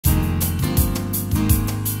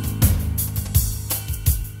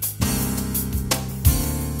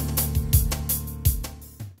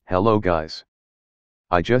Hello guys.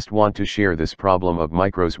 I just want to share this problem of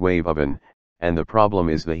microwave oven, and the problem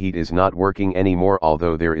is the heat is not working anymore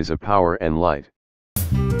although there is a power and light.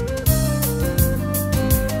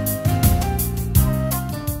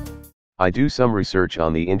 I do some research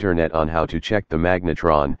on the internet on how to check the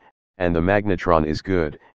magnetron, and the magnetron is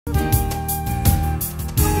good.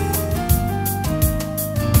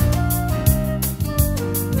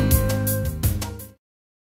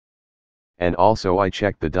 And also I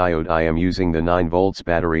checked the diode. I am using the 9 volts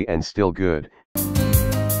battery and still good.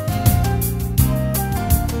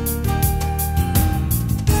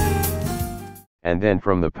 And then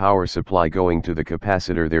from the power supply going to the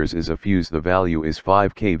capacitor there's is a fuse. The value is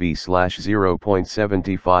 5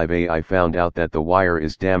 kV/0.75 A. I found out that the wire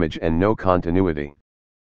is damaged and no continuity.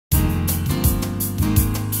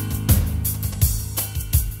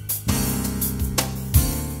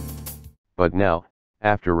 But now,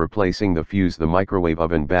 after replacing the fuse, the microwave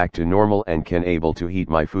oven back to normal and can able to heat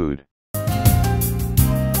my food.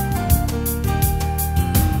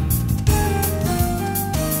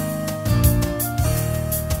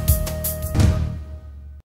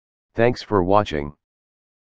 Thanks for watching.